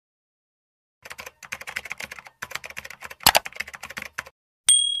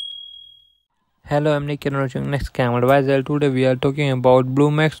Hello, I'm Nick and watching Next Scam Advisor. Today we are talking about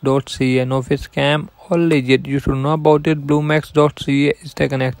Bloomex.Ca, no fish scam or legit. You should know about it. Bloomex.Ca. Stay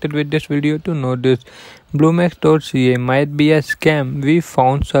connected with this video to know this. Bloomex.Ca might be a scam. We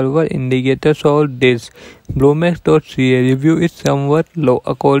found several indicators of this. Bloomex.Ca review is somewhat low.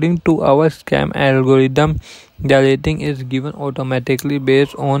 According to our scam algorithm, the rating is given automatically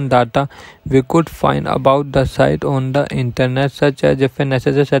based on data we could find about the site on the internet, such as if a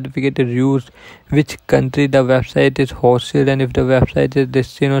necessary certificate is used, which country the website is hosted, and if the website is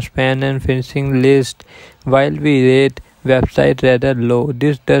listed on spam and phishing list. While we rate website rather low,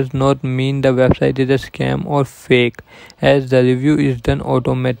 this does not mean the website is a scam or fake, as the review is done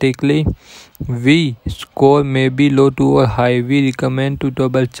automatically. We score may be low to or high. We recommend to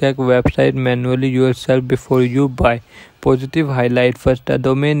double check website manually yourself before you buy. Positive highlight: first, the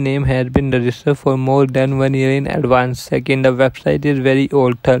domain name has been registered for more than 1 year in advance. Second, the website is very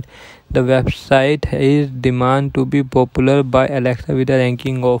old. Third, the website is demanded to be popular by Alexa with a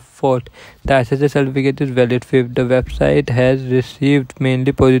ranking of 4th. The SSL certificate is valid. 5th, the website has received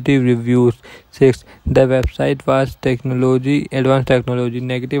mainly positive reviews. 6th, the website was advanced technology.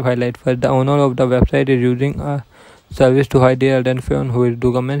 Negative highlight: first, the owner of the website is using a service to hide their identity on who is.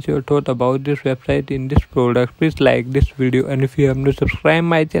 Do comment your thought about this website in this product. Please like this video, and if you have not subscribed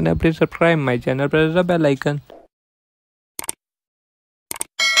my channel, please subscribe my channel. Press the bell icon.